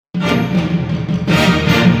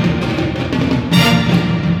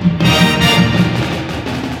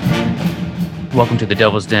Welcome to the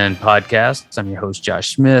Devil's Den podcast. I'm your host,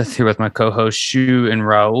 Josh Smith, here with my co-host, Shu and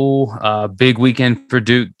Raul. Big weekend for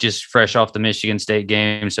Duke, just fresh off the Michigan State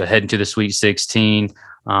game, so heading to the Sweet 16.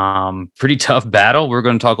 Pretty tough battle. We're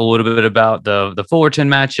going to talk a little bit about the Fullerton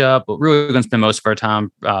matchup, but really we're going to spend most of our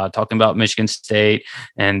time talking about Michigan State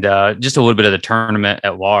and just a little bit of the tournament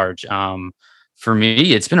at large. For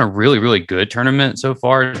me, it's been a really, really good tournament so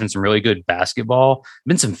far. There's been some really good basketball,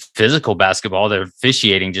 been some physical basketball. The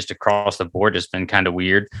officiating just across the board has been kind of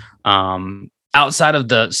weird. Outside of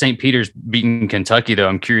the St. Peter's beating Kentucky, though,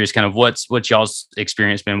 I'm curious kind of what's y'all's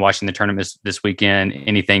experience been watching the tournament this weekend?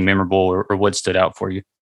 Anything memorable or what stood out for you?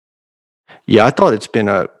 Yeah, I thought it's been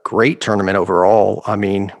a great tournament overall. I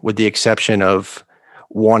mean, with the exception of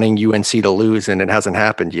wanting UNC to lose, and it hasn't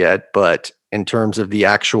happened yet, but in terms of the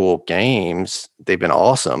actual games, they've been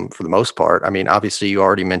awesome for the most part. I mean, obviously, you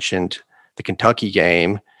already mentioned the Kentucky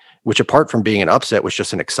game, which apart from being an upset was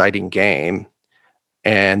just an exciting game.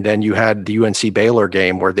 And then you had the UNC Baylor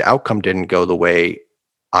game where the outcome didn't go the way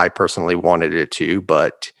I personally wanted it to,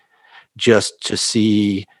 but just to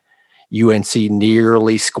see UNC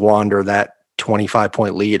nearly squander that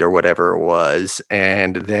 25-point lead or whatever it was,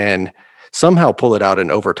 and then somehow pull it out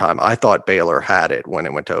in overtime. I thought Baylor had it when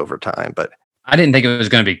it went to overtime, but I didn't think it was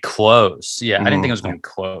going to be close. Yeah, I didn't think it was going to be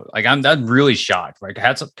close. Like I'm really shocked. Like I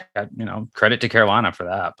had some, credit to Carolina for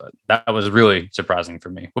that, but that was really surprising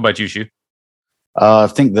for me. What about you, Shu? I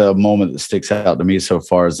think the moment that sticks out to me so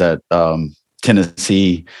far is that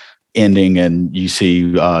Tennessee ending, and you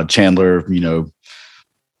see Chandler,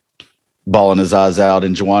 bawling his eyes out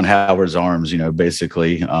in Juwan Howard's arms.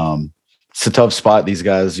 Basically, it's a tough spot. These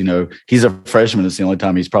guys, he's a freshman. It's the only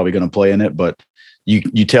time he's probably going to play in it, but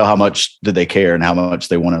you tell how much that they care and how much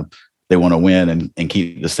they want to win and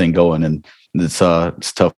keep this thing going. And it's a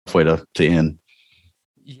tough way to end.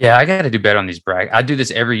 Yeah, I got to do better on these brackets. I do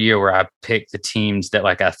this every year where I pick the teams that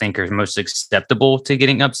I think are most acceptable to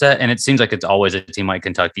getting upset. And it seems like it's always a team like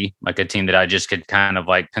Kentucky, like a team that I just could kind of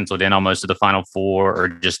penciled in almost to the Final Four, or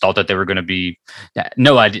just thought that they were going to be.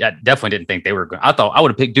 No, I definitely didn't think they were going. I thought I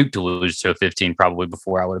would have picked Duke to lose to a 15 probably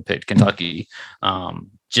before I would have picked Kentucky.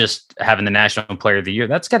 Just having the National Player of the Year,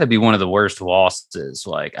 that's got to be one of the worst losses.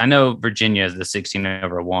 I know Virginia is the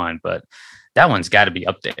 16-1, but that one's got to be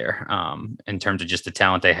up there in terms of just the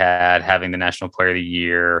talent they had, having the National Player of the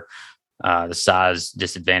Year, the size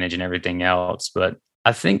disadvantage and everything else. But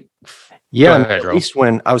I think, at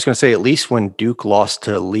least when Duke lost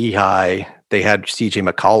to Lehigh, they had CJ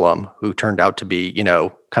McCollum, who turned out to be,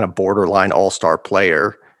 kind of borderline all-star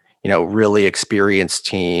player, really experienced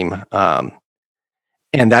team.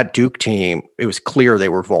 And that Duke team, it was clear they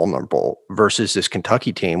were vulnerable versus this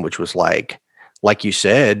Kentucky team, which was like you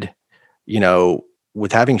said,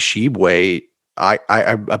 with having Shibwe,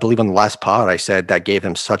 I believe on the last pod, I said that gave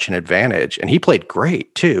them such an advantage, and he played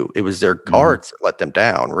great too. It was their guards that let them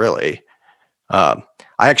down, really. I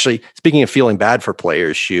actually, speaking of feeling bad for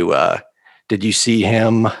players, Shu, did you see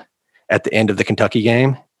him at the end of the Kentucky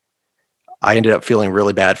game? I ended up feeling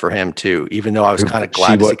really bad for him too, even though I was kind of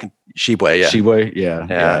glad to see Shibwe. Yeah. Shibwe,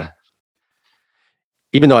 yeah.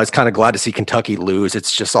 Even though I was kind of glad to see Kentucky lose,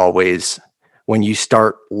 it's just always, when you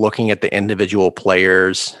start looking at the individual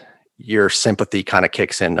players, your sympathy kind of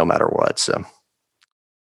kicks in no matter what. So,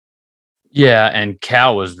 yeah, and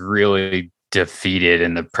Cal was really defeated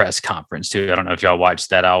in the press conference too. I don't know if y'all watched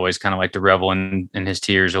that. I always kind of like to revel in his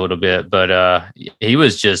tears a little bit, but he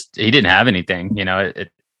didn't have anything.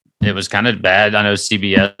 It was kind of bad. I know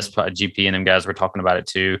CBS, GP, and them guys were talking about it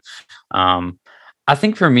too. I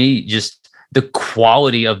think for me, just the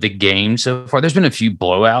quality of the game so far. There's been a few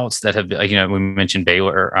blowouts that have, we mentioned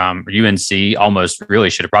Baylor, UNC almost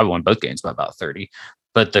really should have probably won both games by about 30.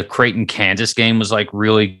 But the Creighton Kansas game was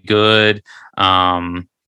really good. There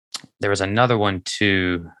was another one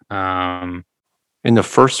too. In the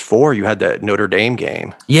first four, you had that Notre Dame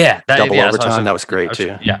game. Yeah, double overtime. That was great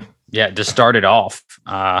too. Yeah. To start it off.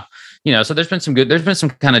 So there's been some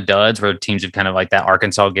kind of duds where teams have kind of that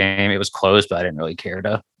Arkansas game. It was close, but I didn't really care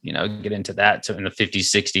to, get into that. So in the 50s,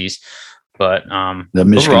 60s, but the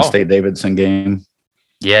Michigan State Davidson game.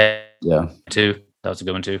 Yeah. Too. That was a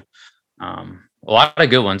good one too. A lot of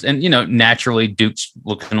good ones. And, naturally Duke's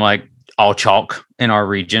looking like all chalk in our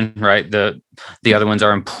region, right? The other ones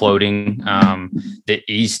are imploding. The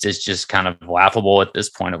East is just kind of laughable at this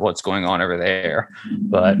point of what's going on over there,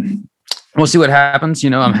 but we'll see what happens.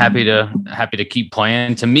 I'm happy to keep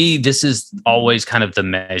playing. To me, this is always kind of the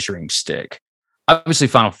measuring stick. Obviously,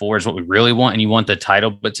 Final Four is what we really want, and you want the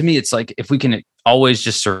title. But to me, it's if we can always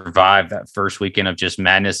just survive that first weekend of just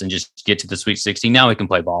madness and just get to the Sweet 16, now we can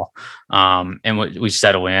play ball. And we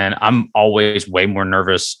settle in. I'm always way more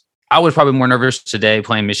nervous I was probably more nervous today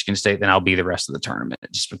playing Michigan State than I'll be the rest of the tournament,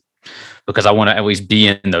 just because I want to at least be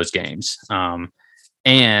in those games.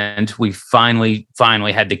 And we finally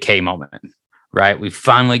had the K moment, right? We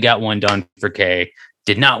finally got one done for K.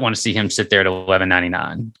 Did not want to see him sit there at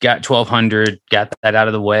 11.99. Got 1,200, got that out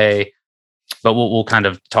of the way. But we'll kind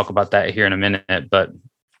of talk about that here in a minute. But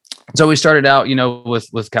so we started out,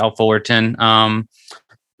 with Cal Fullerton.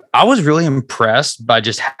 I was really impressed by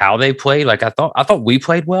just how they played. Like I thought we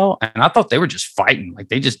played well, and I thought they were just fighting. Like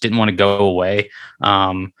they just didn't want to go away.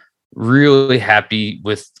 Really happy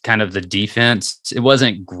with kind of the defense. It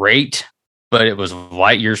wasn't great, but it was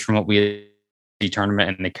light years from what we had the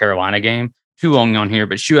tournament and the Carolina game. Too long on here,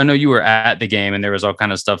 but Shu, I know you were at the game and there was all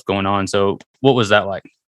kind of stuff going on. So what was that like?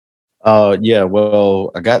 Yeah,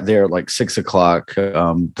 well, I got there at like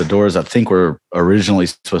 6:00. The doors, I think, were originally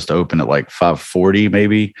supposed to open at like 5:40,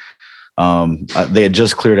 maybe. They had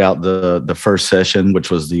just cleared out the first session, which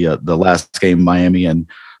was the last game, Miami and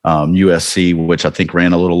USC, which I think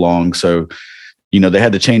ran a little long. So, they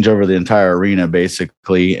had to change over the entire arena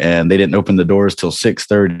basically, and they didn't open the doors till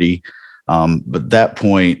 6:30. But at that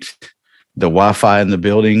point, the Wi-Fi in the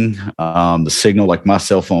building, the signal, like my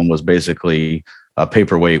cell phone was basically a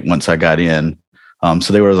paperweight once I got in.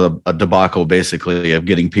 So there was a debacle basically of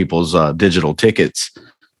getting people's digital tickets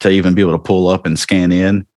to even be able to pull up and scan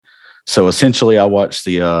in. So essentially I watched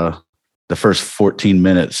the first 14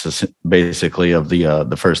 minutes basically of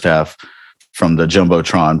the first half from the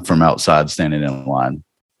Jumbotron from outside standing in line.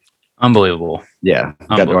 Unbelievable. Yeah.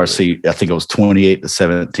 Got to our seat. I think it was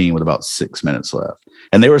 28-17 with about 6 minutes left.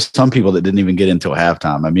 And there were some people that didn't even get until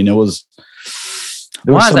halftime. I mean, it was.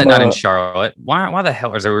 Why is that not in Charlotte? Why the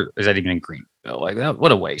hell is that even in Greenville? Like that?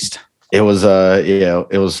 What a waste. It was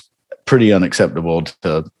it was pretty unacceptable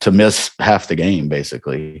to miss half the game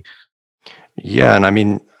basically. Yeah, and I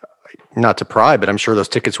mean, not to pry, but I'm sure those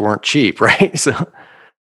tickets weren't cheap, right? So,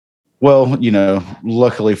 well,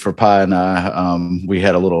 luckily for Pi and I, we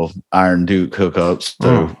had a little Iron Duke hookups,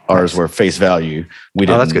 so ours were face value. We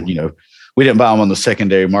didn't, that's good. We didn't buy them on the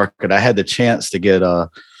secondary market. I had the chance to get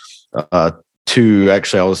two.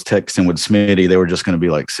 Actually, I was texting with Smitty. They were just going to be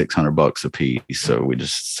like $600 a piece. So we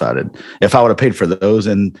just decided if I would have paid for those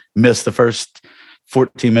and missed the first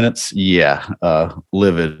 14 minutes,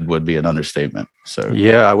 livid would be an understatement. So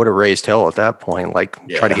yeah, I would have raised hell at that point. Like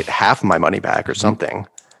try to get half my money back or something.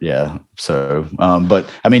 Yeah. So, but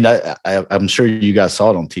I mean, I'm sure you guys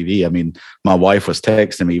saw it on TV. I mean, my wife was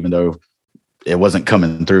texting me, even though it wasn't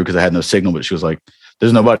coming through because I had no signal, but she was like,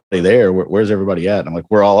 there's nobody there. Where's everybody at? And I'm like,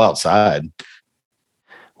 we're all outside.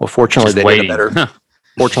 Well, fortunately, they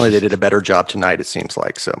did a better job tonight, it seems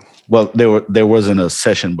like. So, well, there wasn't a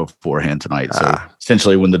session beforehand tonight. So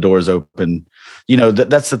essentially when the doors open,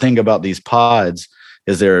 that's the thing about these pods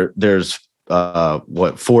is there's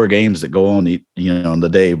 4 games that go on, on the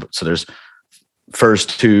day. So there's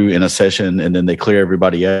first 2 in a session and then they clear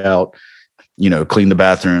everybody out, clean the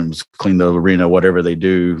bathrooms, clean the arena, whatever they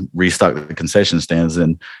do, restock the concession stands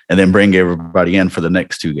and then bring everybody in for the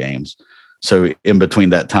next 2 games. So in between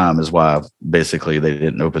that time is why basically they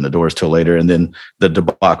didn't open the doors till later. And then the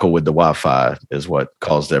debacle with the Wi-Fi is what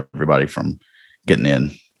caused everybody from getting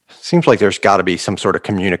in. Seems like there's got to be some sort of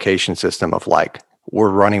communication system of like, we're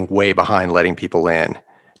running way behind letting people in,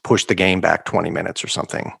 push the game back 20 minutes or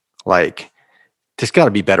something. Like, there's got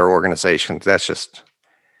to be better organizations. That's just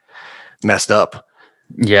messed up.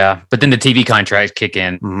 Yeah, but then the TV contracts kick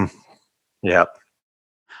in. Mm-hmm. Yeah.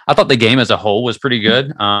 I thought the game as a whole was pretty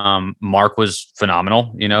good. Mark was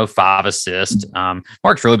phenomenal, 5 assists.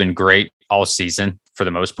 Mark's really been great all season for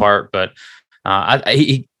the most part, but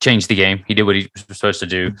he changed the game. He did what he was supposed to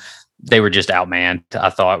do. They were just outmanned. I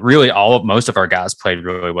thought really most of our guys played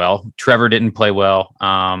really well. Trevor didn't play well.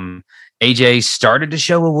 AJ started to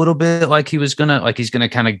show a little bit like he's gonna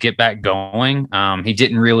kind of get back going. It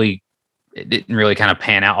didn't really kind of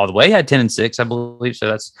pan out all the way. He had 10 and 6, I believe.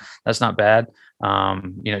 So that's not bad.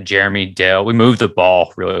 Jeremy, Dale, we moved the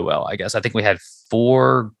ball really well. I guess I think we had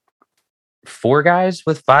four guys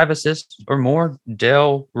with 5 assists or more.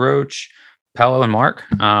 Dale, Roach, Paolo, and Mark.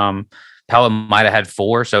 Paolo might have had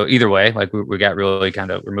 4. So either way, like we got really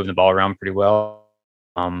we're moving the ball around pretty well.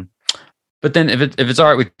 But then if it's all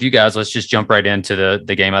right with you guys, let's just jump right into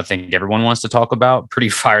the game I think everyone wants to talk about. Pretty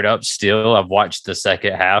fired up still. I've watched the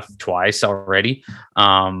second half twice already.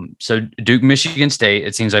 So Duke, Michigan State,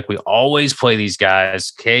 it seems like we always play these guys,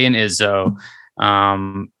 K and Izzo.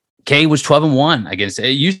 K was 12-1 against it.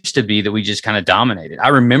 It used to be that we just kind of dominated. I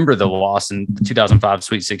remember the loss in the 2005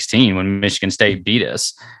 Sweet 16 when Michigan State beat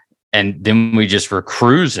us. And then we just were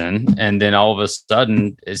cruising. And then all of a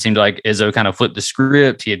sudden, it seemed like Izzo kind of flipped the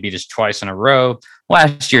script. He had beat us twice in a row.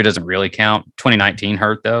 Last year doesn't really count. 2019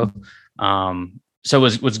 hurt though. So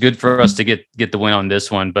it was good for us to get the win on this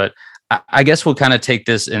one. But I guess we'll kind of take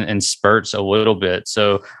this in spurts a little bit.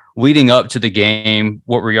 So leading up to the game,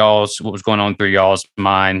 what was going on through y'all's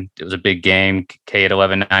mind? It was a big game. K at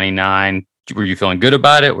 11.99. Were you feeling good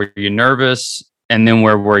about it? Were you nervous? And then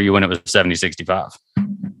where were you when it was 70-65?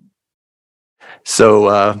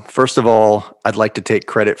 So first of all, I'd like to take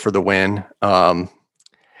credit for the win.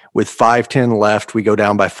 With 5:10 left, we go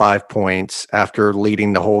down by 5 points after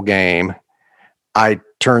leading the whole game. I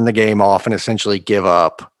turn the game off and essentially give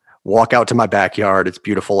up, walk out to my backyard. It's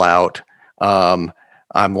beautiful out. I'm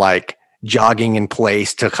like jogging in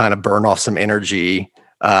place to kind of burn off some energy,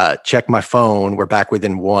 check my phone. We're back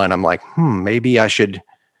within 1. I'm like, maybe I should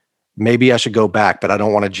go back, but I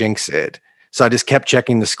don't want to jinx it. So I just kept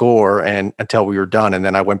checking the score until we were done. And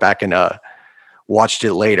then I went back and watched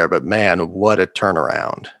it later, but man, what a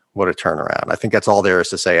turnaround. What a turnaround. I think that's all there is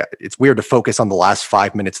to say. It's weird to focus on the last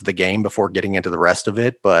 5 minutes of the game before getting into the rest of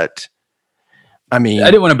it. But I mean, I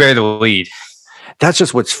didn't want to bury the lead. That's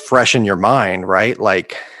just what's fresh in your mind, right?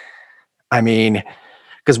 Like, I mean,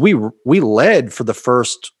 because we led for the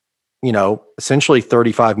first, essentially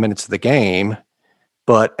 35 minutes of the game,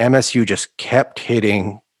 but MSU just kept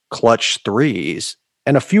hitting clutch threes.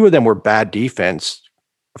 And a few of them were bad defense,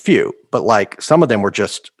 but like some of them were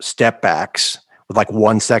just step backs with like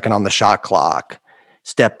 1 second on the shot clock,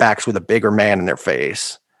 step backs with a bigger man in their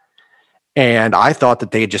face. And I thought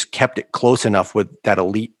that they had just kept it close enough with that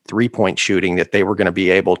elite 3-point shooting that they were going to be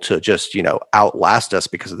able to just, outlast us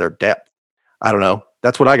because of their depth. I don't know.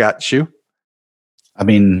 That's what I got. Shu? I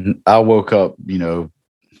mean, I woke up,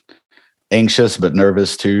 anxious but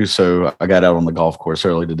nervous too. So I got out on the golf course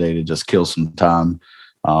early today to just kill some time.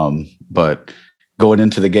 But going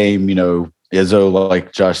into the game, Izzo,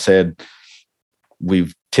 like Josh said,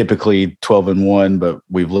 we've typically 12-1, but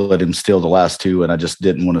we've let him steal the last 2, and I just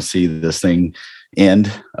didn't want to see this thing end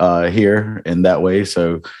here in that way.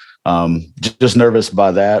 So just nervous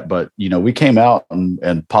by that. But, we came out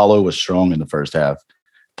and Paulo was strong in the first half,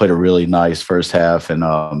 played a really nice first half,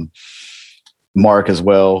 and Mark as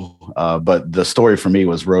well. But the story for me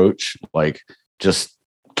was Roach, like just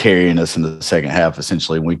carrying us in the second half,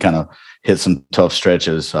 essentially. We kind of hit some tough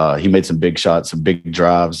stretches. He made some big shots, some big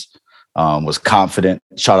drives. Was confident,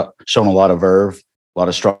 shown a lot of verve, a lot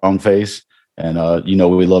of strong face. And,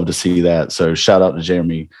 we love to see that. So shout out to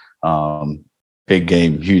Jeremy. Big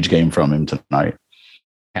game, huge game from him tonight.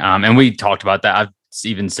 And we talked about that. I've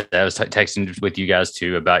even said, I was texting with you guys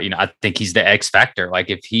too about, I think he's the X factor. Like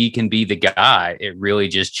if he can be the guy, it really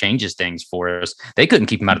just changes things for us. They couldn't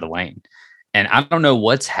keep him out of the lane. And I don't know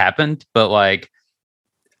what's happened, but like,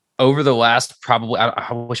 over the last probably,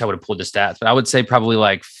 I wish I would have pulled the stats, but I would say probably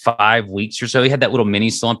like 5 weeks or so, he had that little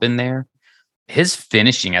mini slump in there. His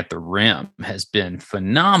finishing at the rim has been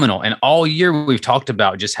phenomenal. And all year we've talked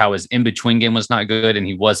about just how his in-between game was not good and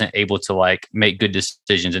he wasn't able to like make good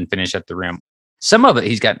decisions and finish at the rim. Some of it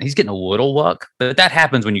he's getting a little luck, but that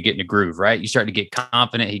happens when you get in a groove, right? You start to get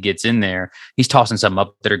confident. He gets in there. He's tossing some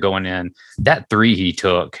up that are going in. That 3 he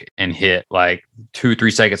took and hit like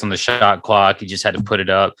 2-3 seconds on the shot clock. He just had to put it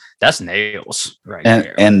up. That's nails right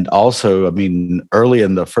there. And also, I mean, early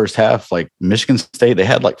in the first half, like Michigan State, they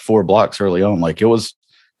had like 4 blocks early on. Like it was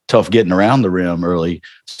tough getting around the rim early.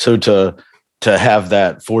 So to have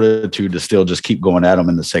that fortitude to still just keep going at them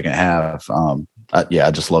in the second half,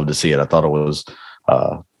 I just love to see it. I thought it was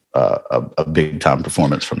a big time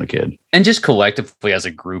performance from the kid. And just collectively as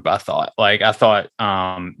a group, I thought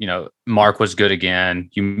Mark was good again.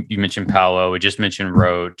 You mentioned Paolo. We just mentioned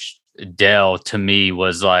Roach. Dell to me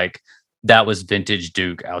was like, that was vintage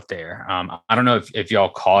Duke out there. I don't know if y'all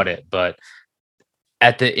caught it, but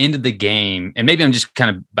at the end of the game, and maybe I'm just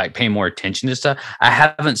kind of like paying more attention to stuff, I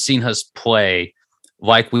haven't seen us play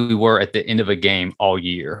like we were at the end of a game all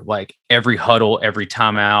year. Like every huddle, every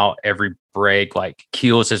timeout, every break, like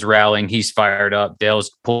Keels is rallying. He's fired up. Dale's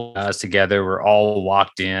pulled us together. We're all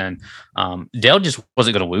locked in. Dale just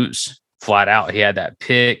wasn't going to lose flat out. He had that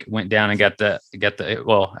pick, went down and got the,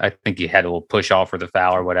 I think he had a little push off for the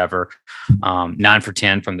foul or whatever. 9 for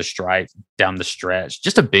 10 from the stripe down the stretch.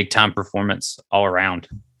 Just a big time performance all around.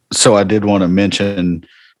 So I did want to mention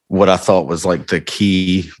what I thought was like the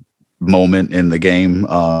key moment in the game.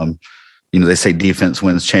 They say defense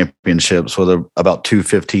wins championships. Well, about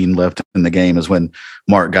 2:15 left in the game is when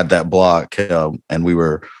Mark got that block, and we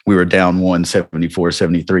were down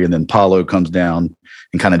 174-73, and then Paulo comes down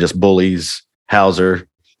and kind of just bullies Hauser,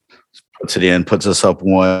 puts it in, puts us up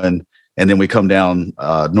 1, and then we come down.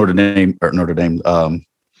 Notre Dame.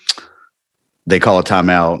 They call a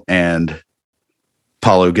timeout, and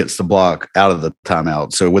Paolo gets the block out of the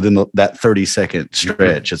timeout. So within that 30-second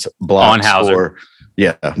stretch, it's block, on Hauser. Score.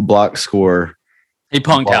 Yeah, block, score. He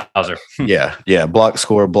punked Hauser. Yeah, block,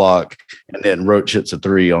 score, block. And then Roach hits a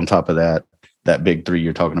three on top of that big three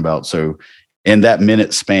you're talking about. So in that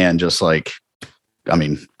minute span, just like,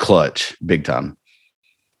 clutch, big time.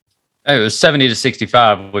 It was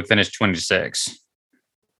 70-65. We finished 26.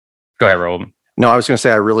 Go ahead, Rob. No, I was going to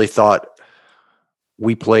say, I really thought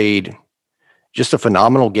we played just a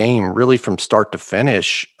phenomenal game, really from start to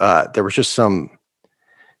finish. There was just some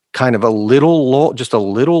kind of a little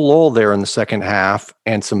lull there in the second half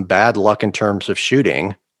and some bad luck in terms of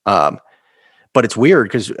shooting. But it's weird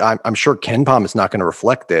because I'm sure KenPom is not going to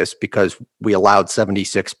reflect this because we allowed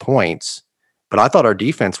 76 points, but I thought our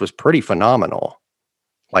defense was pretty phenomenal.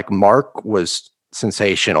 Like Mark was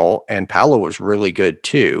sensational and Paolo was really good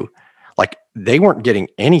too. Like they weren't getting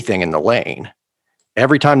anything in the lane.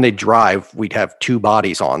 Every time they drive, we'd have two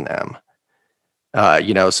bodies on them.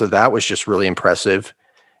 So that was just really impressive.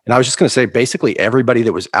 And I was just going to say, basically everybody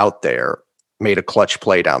that was out there made a clutch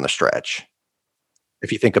play down the stretch.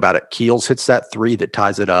 If you think about it, Keels hits that three that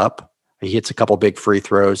ties it up. He hits a couple big free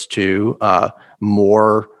throws too.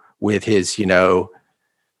 Moore with his,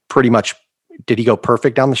 pretty much, did he go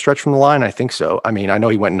perfect down the stretch from the line? I think so. I know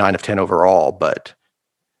he went 9 of 10 overall, but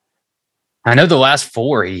I know the last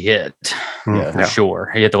four he hit for sure.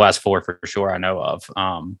 He hit the last four for sure. I know of.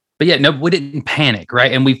 But yeah, no, we didn't panic,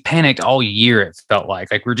 right? And we've panicked all year. It felt like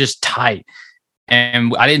we're just tight,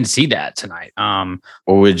 and I didn't see that tonight.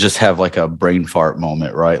 Or we just have like a brain fart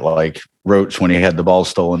moment, right? Like Roach when he had the ball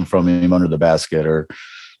stolen from him under the basket, or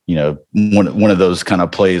one of those kind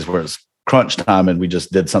of plays where it's crunch time and we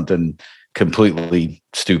just did something completely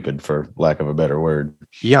stupid, for lack of a better word.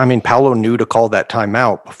 Yeah, Paolo knew to call that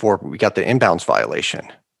timeout before we got the inbounds violation.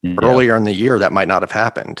 Yeah. Earlier in the year, that might not have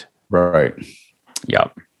happened. Right.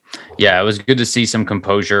 Yep. Yeah, it was good to see some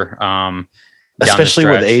composure. Especially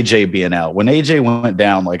with AJ being out. When AJ went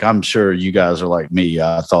down, I'm sure you guys are like me.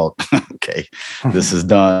 I thought, okay, this is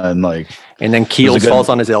done. And then Keels falls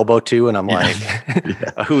on his elbow too, and I'm like,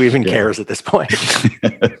 who even cares at this point?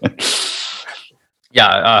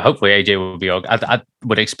 Yeah, hopefully AJ will be okay. I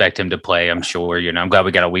would expect him to play. I'm sure. I'm glad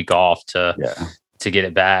we got a week off to get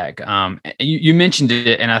it back. You mentioned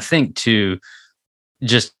it, and I think too.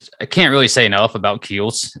 I can't really say enough about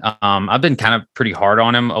Keels. I've been kind of pretty hard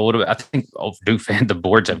on him a little bit. I think Duke fan, the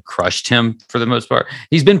boards have crushed him for the most part.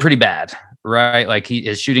 He's been pretty bad, right?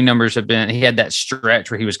 His shooting numbers have been, he had that stretch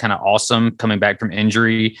where he was kind of awesome coming back from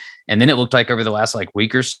injury. And then it looked like over the last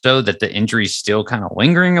week or so that the injury's still kind of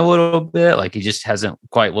lingering a little bit. He just hasn't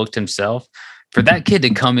quite looked himself. For that kid to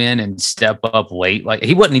come in and step up late,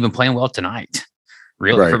 he wasn't even playing well tonight.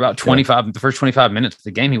 Really, right. For about the first 25 minutes of the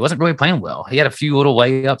game, he wasn't really playing well. He had a few little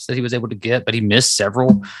layups that he was able to get, but he missed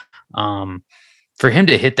several. For him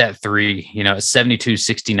to hit that three, at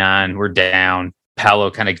 72-69, we're down. Paolo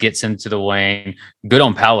kind of gets into the lane. Good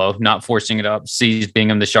on Paolo, not forcing it up. Sees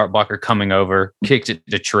Bingham, the sharp blocker, coming over, kicks it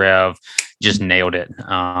to Trev, just nailed it.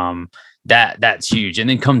 That's huge. And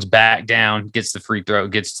then comes back down, gets the free throw,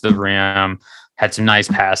 gets to the rim. Had some nice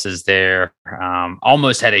passes there.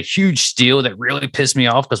 Almost had a huge steal that really pissed me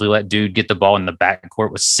off because we let dude get the ball in the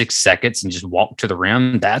backcourt with 6 seconds and just walk to the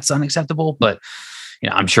rim. That's unacceptable. But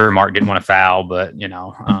I'm sure Mark didn't want to foul. But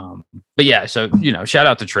yeah. So shout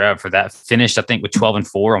out to Trev for that. Finished, I think, with 12 and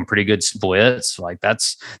 4 on pretty good splits.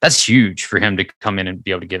 That's huge for him to come in and be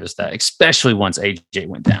able to give us that, especially once AJ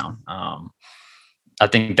went down. I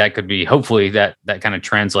think that could be, hopefully that kind of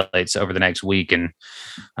translates over the next week and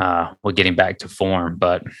we're getting back to form.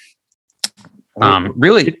 But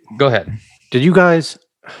really, go ahead. Did you guys,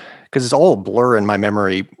 because it's all a blur in my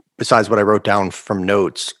memory besides what I wrote down from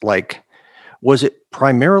notes, was it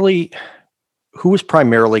primarily, who was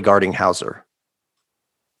primarily guarding Hauser?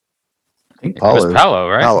 I think it was Paolo,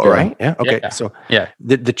 right? Paolo, right? Yeah. Okay. Yeah. So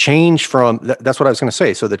the change from, that's what I was going to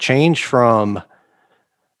say. So the change from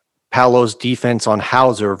Paolo's defense on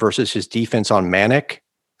Hauser versus his defense on Manek,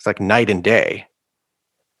 it's night and day.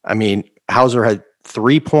 Hauser had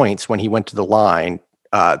 3 points when he went to the line.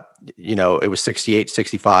 It was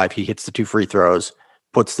 68-65. He hits the 2 free throws,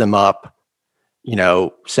 puts them up,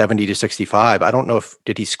 70-65. I don't know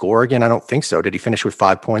did he score again? I don't think so. Did he finish with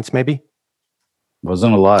 5 points maybe?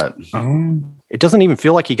 Wasn't a lot. It doesn't even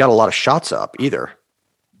feel like he got a lot of shots up either.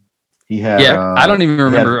 He had, I don't even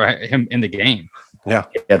remember him in the game. Yeah.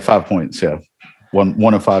 He had 5 points. Yeah.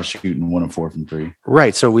 One of 5 shooting, 1 of 4 from 3.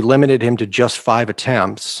 Right. So we limited him to just 5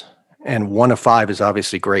 attempts, and 1 of 5 is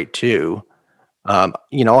obviously great too. I'll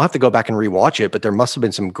have to go back and rewatch it, but there must have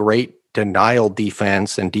been some great denial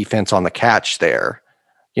defense and defense on the catch there.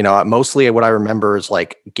 You know, mostly what I remember is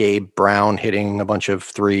like Gabe Brown hitting a bunch of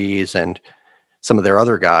threes and some of their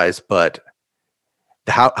other guys, but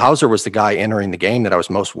Hauser was the guy entering the game that I was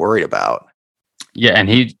most worried about. Yeah, and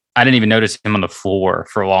I didn't even notice him on the floor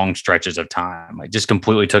for long stretches of time. Like, just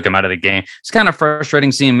completely took him out of the game. It's kind of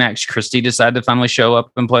frustrating seeing Max Christie decide to finally show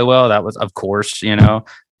up and play well. That was, of course, you know,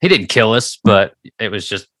 he didn't kill us, but it was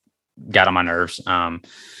just got on my nerves.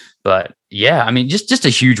 But yeah, I mean, just a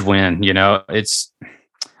huge win. You know,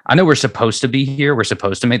 I know we're supposed to be here. We're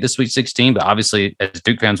supposed to make the Sweet 16, but obviously, as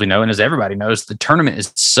Duke fans, we know, and as everybody knows, the tournament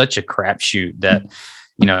is such a crapshoot that,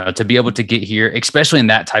 you know, to be able to get here, especially in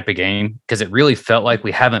that type of game, because it really felt like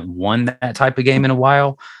we haven't won that type of game in a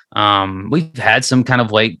while. We've had some kind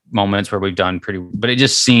of late moments where we've done pretty, but it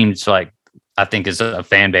just seems like, I think as a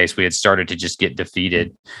fan base, we had started to just get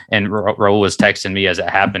defeated. And Raul was texting me as it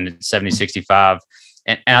happened at 70-65.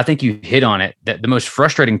 And I think you hit on it, that the most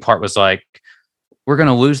frustrating part was like, we're going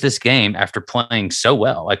to lose this game after playing so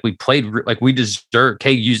well. Like, we played, like we deserve,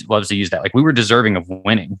 loves to use that. Like, we were deserving of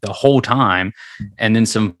winning the whole time. And then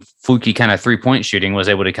some fluky kind of 3-point shooting was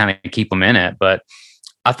able to kind of keep them in it. But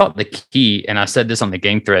I thought the key, and I said this on the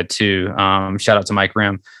game thread too, shout out to Mike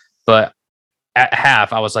Rim, but at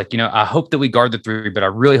half, I was like, you know, I hope that we guard the 3, but I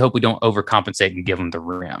really hope we don't overcompensate and give them the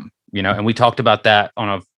rim, you know. And we talked about that on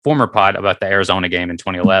a former pod about the Arizona game in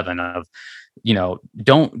 2011 of, you know,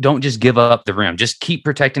 don't just give up the rim. Just keep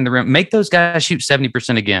protecting the rim. Make those guys shoot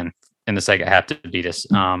 70% again in the second half to beat us.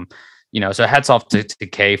 You know, so hats off to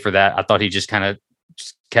Kay for that. I thought he just kind of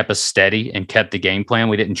kept us steady and kept the game plan.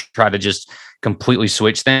 We didn't try to just completely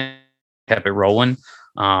switch things, kept it rolling.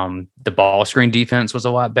 The ball screen defense was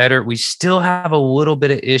a lot better. We still have a little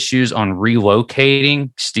bit of issues on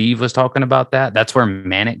relocating. Steve was talking about that. That's where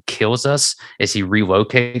Manic kills us, is he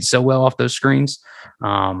relocates so well off those screens.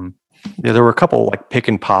 Yeah, there were a couple like pick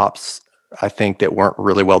and pops, I think, that weren't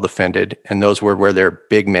really well defended. And those were where their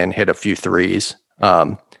big men hit a few threes.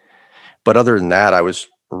 But other than that, I was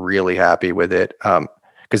really happy with it.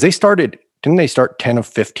 Because didn't they start 10 of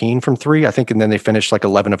 15 from 3? I think, and then they finished like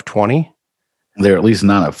 11 of 20. They're at least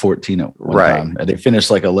 9 of 14 at one time. They finished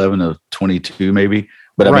like 11 of 22 maybe.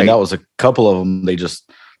 But I mean, that was a couple of them they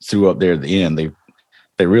just threw up there at the end.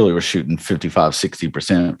 They really were shooting 55,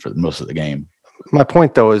 60% for most of the game. My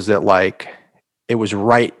point, though, is that like it was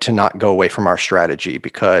right to not go away from our strategy,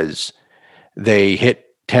 because they hit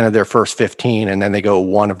 10 of their first 15 and then they go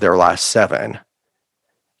 1 of their last 7.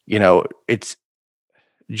 You know, it's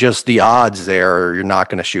just the odds there. You're not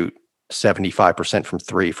going to shoot 75% from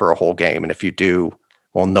 3 for a whole game. And if you do,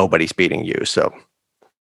 well, nobody's beating you. So,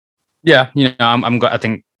 yeah, you know, I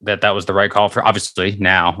think that was the right call for, obviously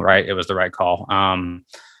now, right? It was the right call.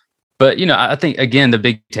 But, you know, I think, again, the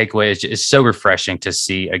big takeaway is it's so refreshing to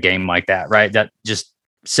see a game like that, right? That just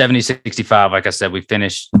 70-65, like I said, we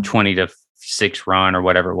finished 20-6 run or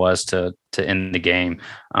whatever it was to end the game.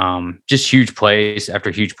 Just huge plays after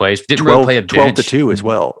huge plays. Didn't really play a bench. 12-2 as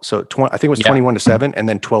well. So I think it was 21-7 and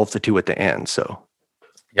then 12-2 at the end. So.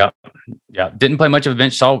 Yeah. Didn't play much of a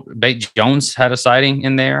bench. Saw Bate Jones had a sighting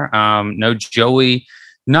in there. No Joey.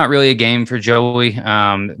 Not really a game for Joey.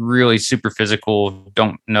 Really super physical.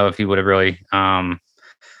 Don't know if he would have really done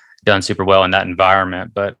super well in that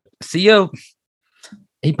environment. But Theo,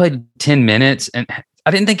 he played 10 minutes, and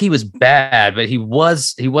I didn't think he was bad, but he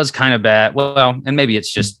was kind of bad. Well, and maybe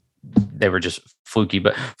it's just they were just fluky,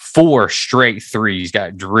 but 4 straight threes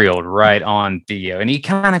got drilled right on Theo, and he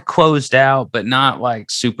kind of closed out, but not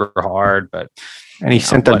like super hard. And he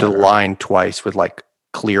sent them to the line twice with like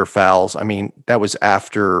clear fouls. I mean, that was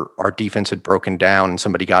after our defense had broken down and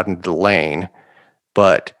somebody got into the lane.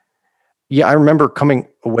 But yeah, I remember coming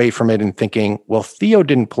away from it and thinking, well, Theo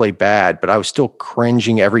didn't play bad, but I was still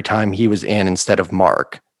cringing every time he was in instead of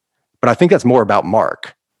Mark. But I think that's more about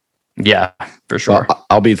Mark. Yeah, for sure. Well,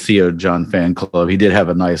 I'll be Theo John fan club. He did have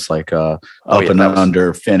a nice like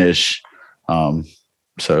under finish.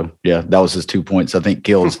 So yeah, that was his 2 points. I think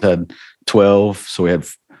Gills had 12, so we had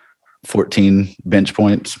 14 bench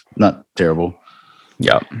points. Not terrible.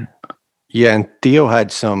 Yeah. Yeah, and Theo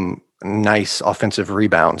had some nice offensive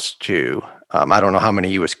rebounds too. I don't know how many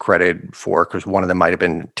he was credited for, because one of them might have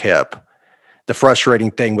been Tip. The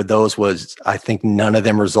frustrating thing with those was I think none of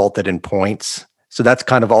them resulted in points. So that's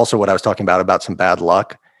kind of also what I was talking about some bad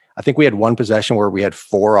luck. I think we had one possession where we had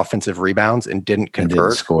 4 offensive rebounds and didn't convert. And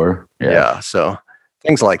didn't score. Yeah, so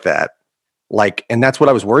things like that. Like, and that's what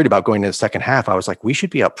I was worried about going into the second half. I was like, we should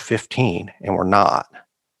be up 15, and we're not.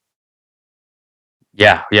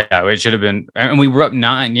 Yeah, it should have been. And we were up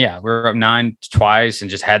 9. Yeah, we were up 9 twice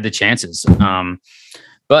and just had the chances.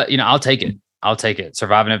 But, you know, I'll take it. I'll take it.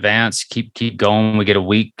 Survive and advance. Keep going. We get a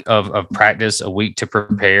week of practice, a week to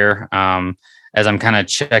prepare. As I'm kind of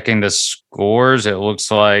checking the scores, it looks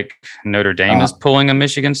like Notre Dame is pulling a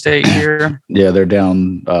Michigan State here. Yeah, they're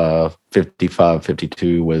down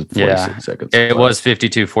 55-52 with 46 seconds. It was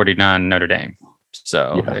 52-49 Notre Dame.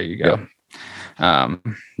 So there you go. Yeah.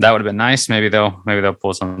 That would have been nice. Maybe they'll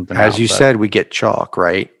pull something. As you said, we get chalk,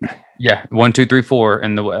 right? Yeah, 1, 2, 3, 4,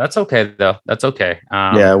 and that's okay though. That's okay.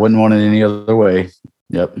 I wouldn't want it any other way.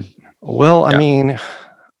 Yep. Well, I mean,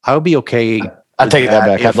 I would be okay. I take that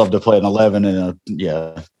back. I'd love to play an 11 and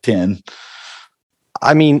a 10.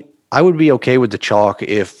 I mean, I would be okay with the chalk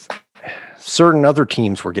if certain other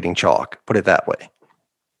teams were getting chalk. Put it that way.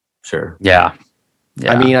 Sure. Yeah.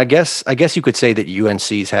 I mean, I guess you could say that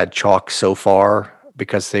UNC's had chalk so far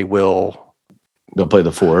because they'll play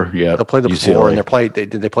the 4. Yeah, they'll play the UCLA. 4, and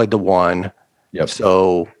they played the 1. Yep.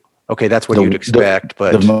 So okay, that's what you'd expect,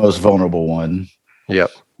 but the most vulnerable one. Yep.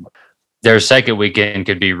 Their second weekend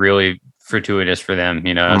could be really fortuitous for them.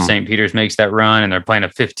 St. Peter's makes that run and they're playing a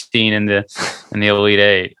 15 in the Elite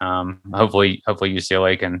 8. Hopefully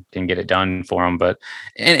UCLA can get it done for them. But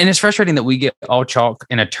and it's frustrating that we get all chalk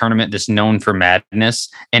in a tournament that's known for madness,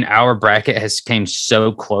 and our bracket has came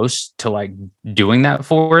so close to like doing that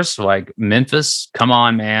for us. Like Memphis, come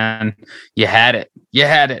on, man, you had it.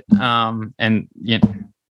 And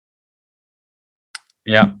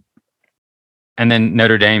yeah. And then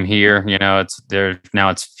Notre Dame here, it's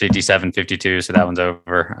 57-52, so that one's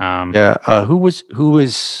over. Who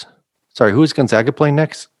was Gonzaga playing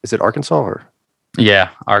next? Is it Arkansas or? Yeah,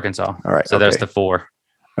 Arkansas. All right. So that's the 4.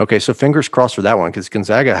 Okay, so fingers crossed for that one because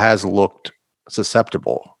Gonzaga has looked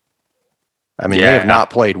susceptible. I mean, they have not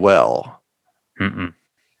played well. Mm-mm.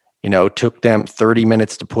 Took them 30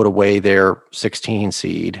 minutes to put away their 16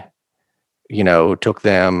 seed. Took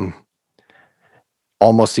them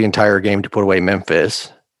almost the entire game to put away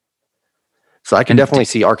Memphis. So I can definitely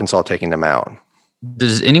see Arkansas taking them out.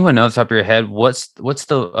 Does anyone know off the top of your head what's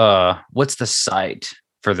the site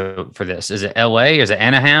for this? Is it LA? Is it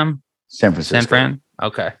Anaheim? San Francisco. San Fran?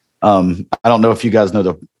 Okay. I don't know if you guys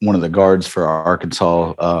know one of the guards for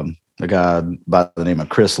Arkansas, the guy by the name of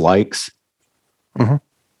Chris Likes. Mm-hmm.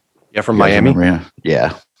 Yeah, from Miami.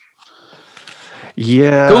 Yeah.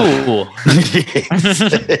 Yeah. Cool.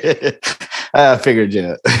 I figured,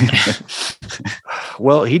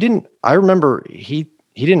 Well, I remember he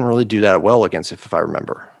didn't really do that well against it, if I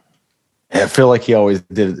remember. I feel like he always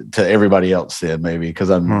did it to everybody else then, maybe, because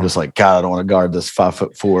I'm just like, God, I don't want to guard this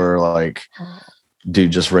 5'4", like,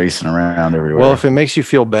 dude just racing around everywhere. Well, if it makes you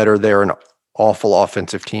feel better, they're an awful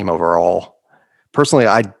offensive team overall. Personally,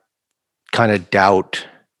 I kind of doubt.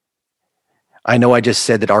 I know I just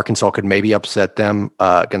said that Arkansas could maybe upset them,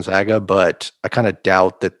 Gonzaga, but I kind of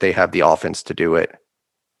doubt that they have the offense to do it.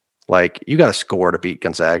 Like, you got to score to beat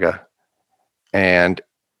Gonzaga. And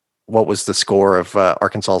what was the score of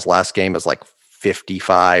Arkansas's last game? It was like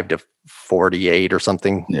 55-48 or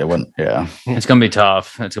something. Yeah. It's going to be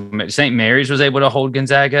tough. St. Mary's was able to hold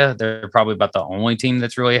Gonzaga. They're probably about the only team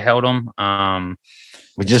that's really held them.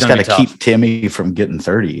 We just got to keep Timmy from getting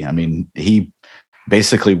 30. I mean, he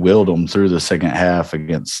basically willed them through the second half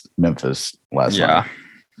against Memphis last night.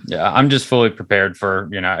 Yeah, I'm just fully prepared for,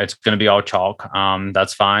 it's going to be all chalk.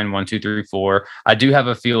 That's fine. 1, 2, 3, 4. I do have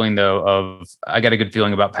a feeling though I got a good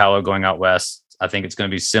feeling about Paolo going out west. I think it's going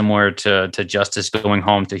to be similar to Justice going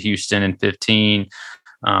home to Houston in 15.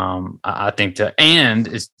 I think and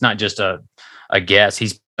it's not just a guess.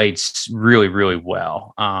 He's played really, really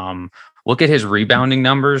well. Look at his rebounding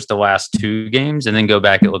numbers the last 2 games and then go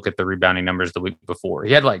back and look at the rebounding numbers the week before.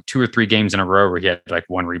 He had like 2 or 3 games in a row where he had like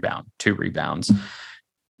 1 rebound, 2 rebounds.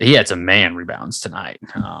 He had some man rebounds tonight.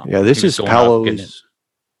 This is Paolo's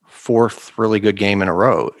 4th really good game in a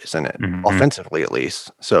row, isn't it? Mm-hmm. Offensively, at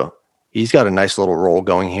least. So he's got a nice little role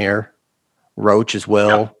going here. Roach as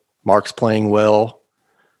well. Yep. Mark's playing well.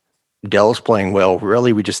 Dell's playing well.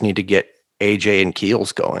 Really, we just need to get AJ and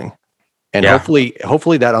Keels going. And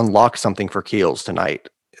hopefully that unlocks something for Keels tonight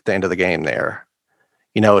at the end of the game there.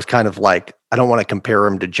 It's kind of like, I don't want to compare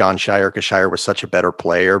him to John Shire because Shire was such a better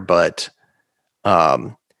player, but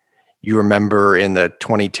you remember in the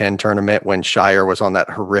 2010 tournament when Shire was on that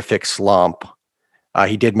horrific slump,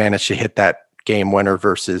 he did manage to hit that game winner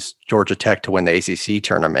versus Georgia Tech to win the ACC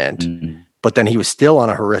tournament. Mm-hmm. But then he was still on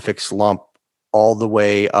a horrific slump all the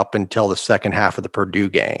way up until the second half of the Purdue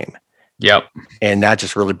game. Yep. And that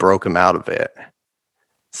just really broke him out of it.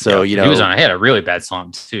 So, he had a really bad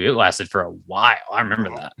slump too. It lasted for a while. I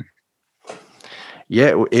remember that.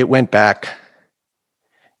 Yeah, it went back.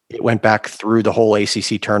 It went back through the whole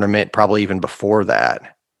ACC tournament, probably even before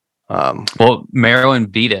that. Well,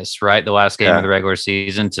 Maryland beat us, right? The last game of the regular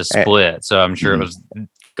season to split. So I'm sure it was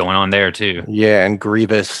going on there too. Yeah, and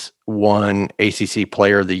Grievous won ACC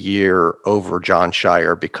Player of the Year over John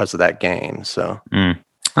Shire because of that game. So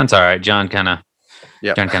that's all right. John kind of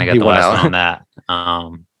got the last one on that.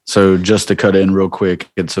 So just to cut in real quick,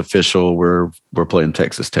 it's official. We're playing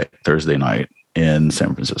Texas Tech Thursday night in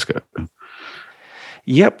San Francisco.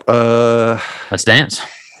 Yep. Let's dance.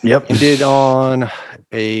 Yep. Ended on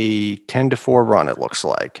a 10-4 run, it looks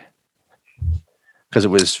like. Because it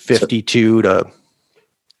was 52 to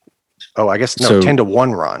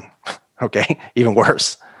 10-1 run. Okay. Even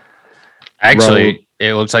worse. Actually,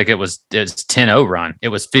 it looks like it's 10-0 run. It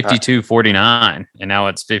was 52-49, and now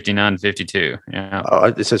it's 59-52. Yeah. Oh,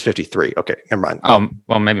 it says 53. Okay, never mind.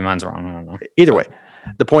 Well, maybe mine's wrong. I don't know. Either way,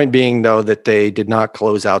 the point being, though, that they did not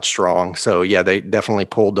close out strong. So, yeah, they definitely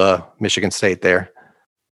pulled Michigan State there.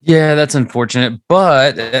 Yeah, that's unfortunate.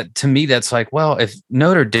 But to me, that's like, well, if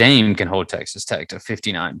Notre Dame can hold Texas Tech to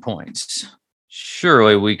 59 points,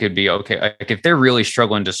 surely we could be okay. Like, if they're really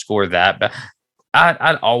struggling to score that, but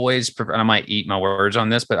I'd always prefer, and I might eat my words on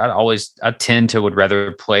this, but I tend to would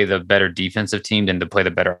rather play the better defensive team than to play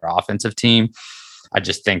the better offensive team. I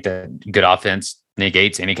just think that good offense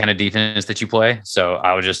negates any kind of defense that you play. So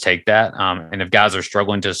I would just take that. And if guys are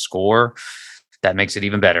struggling to score, that makes it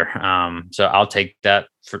even better. So I'll take that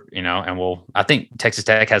for, and I think Texas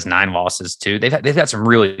Tech has 9 losses too. They've got some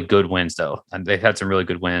really good wins though. And they've had some really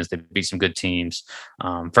good wins. They've beat some good teams.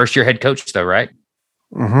 First year head coach though, right?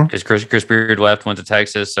 Because Chris Beard left, went to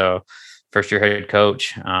Texas, so first year head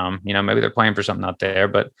coach. Maybe they're playing for something out there,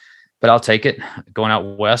 but I'll take it. Going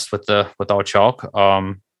out west with all chalk.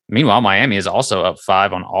 Meanwhile, Miami is also up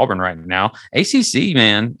 5 on Auburn right now. ACC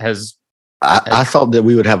man has. I thought that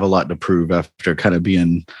we would have a lot to prove after kind of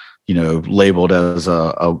being, labeled as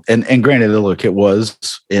and granted, look, it was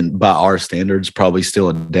by our standards probably still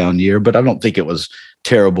a down year, but I don't think it was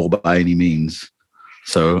terrible by any means.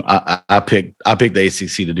 So I picked the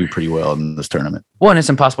ACC to do pretty well in this tournament. Well, and it's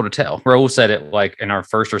impossible to tell. Raul said it like in our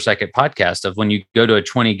first or second podcast of when you go to a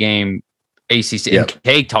 20-game ACC, and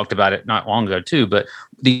Kay talked about it not long ago too, but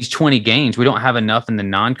these 20 games, we don't have enough in the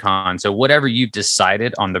non-con. So whatever you've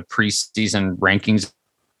decided on the preseason rankings,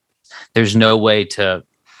 there's no way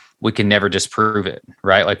we can never disprove it,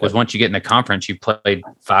 right? Like once you get in the conference, you played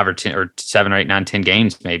 5 or 10 or 7 or 8, 9, 10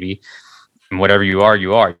 games maybe. And whatever you are,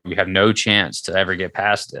 you have no chance to ever get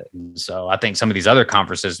past it. And so I think some of these other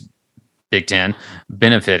conferences, Big Ten,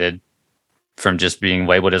 benefited from just being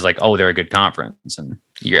labeled as like, oh, they're a good conference. And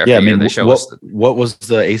year after year, they show us. What was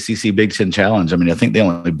the ACC Big Ten Challenge? I mean, I think they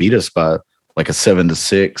only beat us by like a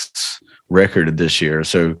 7-6 record this year.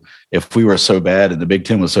 So if we were so bad and the Big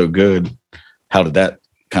Ten was so good, how did that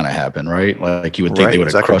kind of happen, right? Like you would think they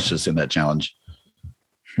would have crushed us in that challenge.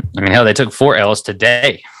 I mean, hell, they took 4 L's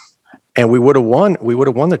today. And we would have won. We would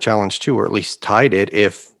have won the challenge too, or at least tied it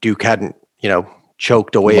if Duke hadn't,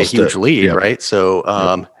 choked away a huge lead, right?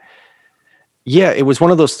 So, it was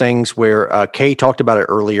one of those things where Kay talked about it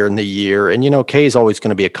earlier in the year, and Kay is always going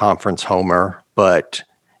to be a conference homer, but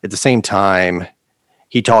at the same time,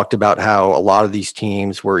 he talked about how a lot of these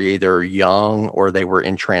teams were either young or they were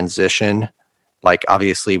in transition. Like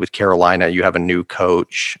obviously with Carolina, you have a new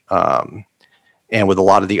coach, and with a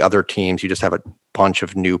lot of the other teams, you just have a bunch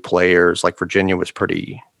of new players. Like Virginia was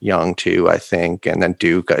pretty young too, I think. And then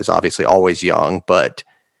Duke is obviously always young, but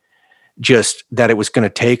just that it was going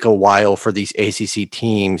to take a while for these ACC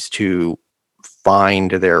teams to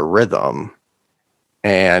find their rhythm.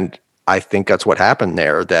 And I think that's what happened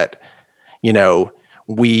there, that,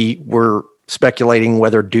 we were speculating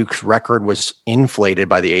whether Duke's record was inflated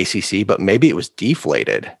by the ACC, but maybe it was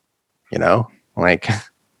deflated,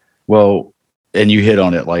 Well, and you hit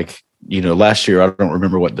on it, like, last year, I don't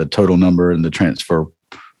remember what the total number in the transfer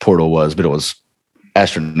portal was, but it was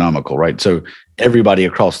astronomical, right? So everybody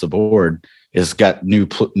across the board has got new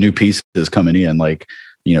pieces coming in. Like,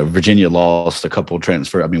 Virginia lost a couple of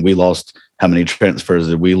transfers. I mean, we lost, how many transfers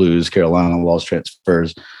did we lose? Carolina lost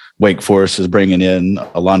transfers. Wake Forest is bringing in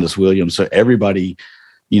Alondas Williams. So everybody,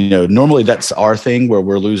 normally that's our thing where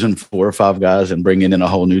we're losing 4 or 5 guys and bringing in a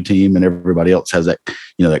whole new team, and everybody else has that,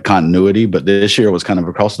 that continuity. But this year was kind of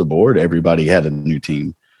across the board. Everybody had a new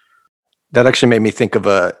team. That actually made me think of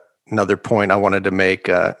another point I wanted to make,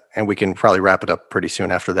 and we can probably wrap it up pretty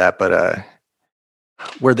soon after that. But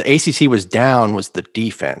where the ACC was down was the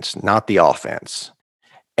defense, not the offense.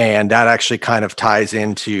 And that actually kind of ties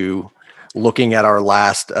into looking at our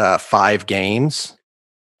last 5 games.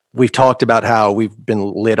 We've talked about how we've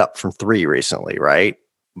been lit up from 3 recently, right?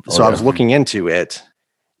 So I was looking into it.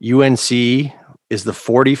 UNC is the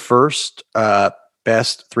 41st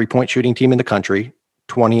best 3-point shooting team in the country,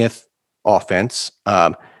 20th offense.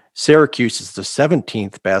 Syracuse is the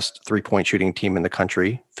 17th best 3-point shooting team in the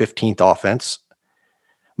country, 15th offense.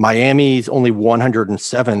 Miami's only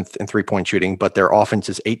 107th in 3-point shooting, but their offense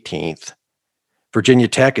is 18th. Virginia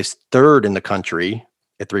Tech is 3rd in the country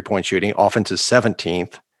at 3-point shooting. Offense is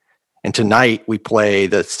 17th. And tonight we play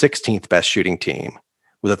the 16th best shooting team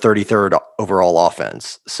with a 33rd overall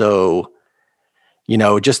offense. So,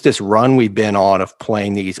 just this run we've been on of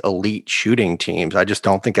playing these elite shooting teams, I just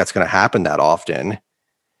don't think that's going to happen that often.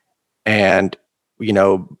 And,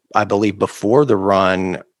 I believe before the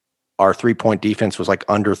run, our 3-point defense was like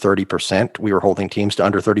under 30%. We were holding teams to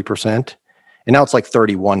under 30%. And now it's like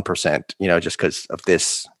 31%, just because of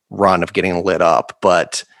this run of getting lit up.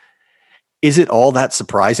 But is it all that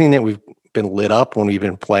surprising that we've been lit up when we've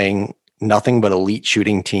been playing nothing but elite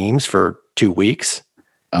shooting teams for 2 weeks?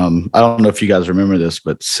 I don't know if you guys remember this,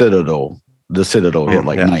 but the Citadel hit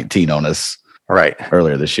 19 on us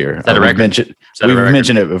earlier this year. Is that a record? We've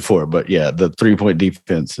mentioned it before, but yeah, the 3-point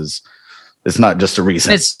defense it's not just a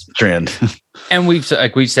recent trend. And we've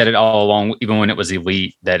said it all along, even when it was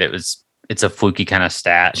elite, that it's a fluky kind of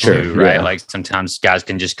stat too, right? Yeah. Like sometimes guys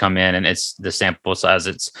can just come in and it's the sample size.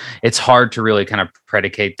 It's hard to really kind of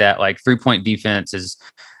predicate that. Like 3-point defense is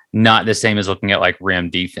not the same as looking at like rim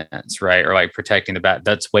defense, right? Or like protecting the bat.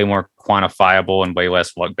 That's way more quantifiable and way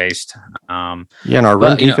less luck based. And our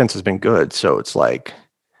rim defense has been good. So it's like,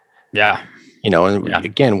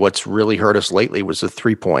 again, what's really hurt us lately was the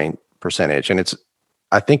 3-point percentage. And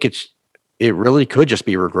I think it really could just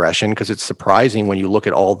be regression, because it's surprising when you look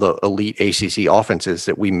at all the elite ACC offenses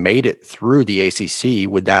that we made it through the ACC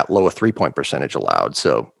with that low a 3-point percentage allowed.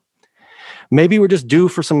 So maybe we're just due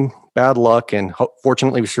for some bad luck, and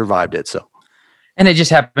fortunately we survived it. And it just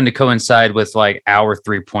happened to coincide with like our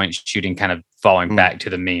 3-point shooting kind of falling back to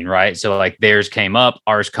the mean, right? So like theirs came up,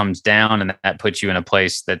 ours comes down, and that puts you in a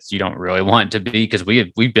place that you don't really want to be, because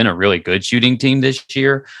we've been a really good shooting team this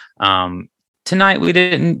year. Tonight we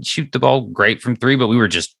didn't shoot the ball great from 3, but we were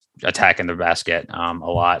just attacking the basket a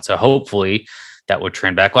lot. So hopefully that will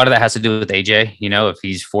trend back. A lot of that has to do with AJ. If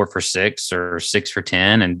he's 4 for 6 or 6 for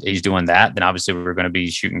 10 and he's doing that, then obviously we're going to be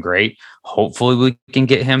shooting great. Hopefully we can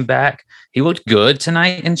get him back. He looked good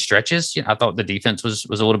tonight in stretches. I thought the defense was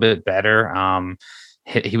a little bit better.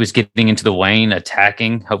 He was getting into the lane,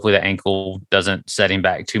 attacking. Hopefully the ankle doesn't set him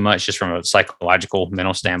back too much, just from a psychological,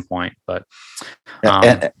 mental standpoint. But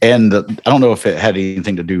I don't know if it had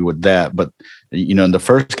anything to do with that, but in the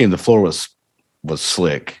first game, the floor was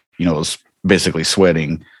slick. It was basically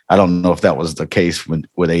sweating. I don't know if that was the case with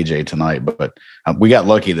AJ tonight, but we got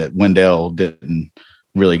lucky that Wendell didn't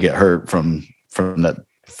really get hurt from that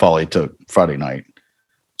fall he took Friday night,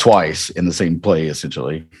 twice in the same play,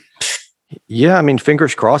 essentially. Yeah, I mean,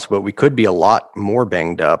 fingers crossed, but we could be a lot more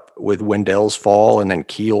banged up with Wendell's fall, and then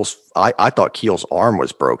Keel's. I thought Keel's arm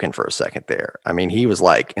was broken for a second there. I mean, he was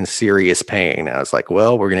like in serious pain. I was like,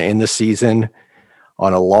 well, we're going to end the season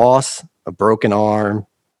on a loss, a broken arm,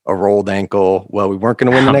 a rolled ankle. Well, we weren't going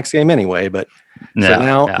to win the next game anyway, but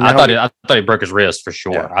now I thought he broke his wrist for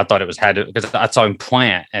sure. Yeah. I thought it was because I saw him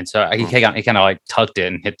plant, and so he kind of like tucked it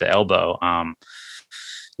and hit the elbow.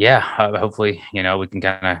 Hopefully, we can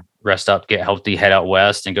kind of rest up, get healthy, head out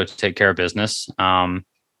west, and go take care of business.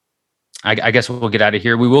 I guess we'll get out of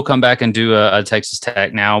here. We will come back and do a Texas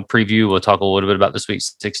Tech Now preview. We'll talk a little bit about the Sweet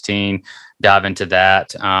 16, dive into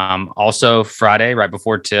that. Also, Friday, right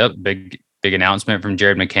before tip, big announcement from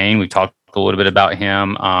Jared McCain. We talked a little bit about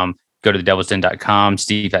him. Go to thedevilsden.com.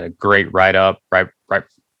 Steve had a great write-up right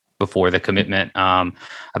before the commitment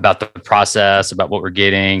about the process, about what we're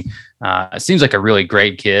getting. It seems like a really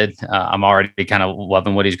great kid. I'm already kind of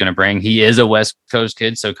loving what he's going to bring. He is a West Coast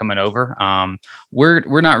kid, so coming over.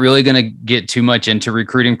 We're not really going to get too much into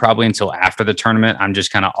recruiting probably until after the tournament. I'm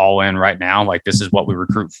just kind of all in right now. Like, this is what we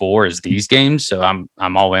recruit for, is these games. So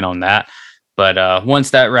I'm all in on that. But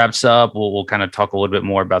once that wraps up, we'll kind of talk a little bit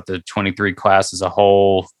more about the 23 class as a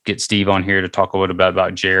whole. Get Steve on here to talk a little bit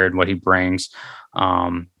about Jared, what he brings.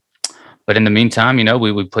 But in the meantime,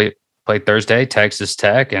 we play Thursday, Texas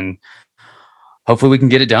Tech, and hopefully we can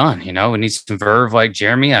get it done. We need some verve like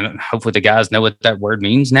Jeremy. Hopefully the guys know what that word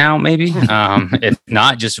means now, maybe. If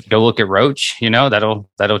not, just go look at Roach.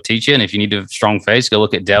 That'll teach you. And if you need a strong face, go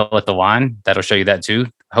look at Dell at the line. That'll show you that too.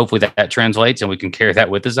 Hopefully that translates and we can carry that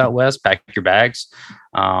with us out west, pack your bags.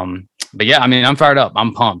 But yeah, I mean, I'm fired up.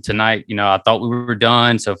 I'm pumped tonight. I thought we were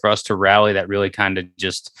done. So for us to rally, that really kind of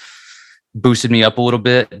just boosted me up a little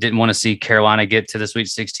bit. Didn't want to see Carolina get to the Sweet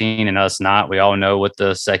 16 and us not. We all know what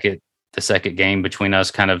the second the second game between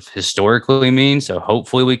us kind of historically means. So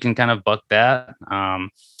hopefully we can kind of buck that. I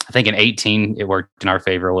think in 18 it worked in our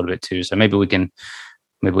favor a little bit too. So maybe we can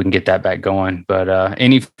get that back going. But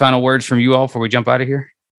any final words from you all before we jump out of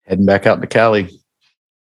here? Heading back out to Cali.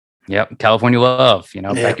 Yep, California love.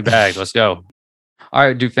 Pack your bags. Let's go. All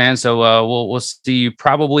right, Duke fans. So we'll see you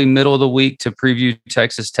probably middle of the week to preview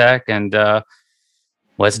Texas Tech, and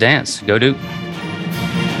let's dance. Go Duke.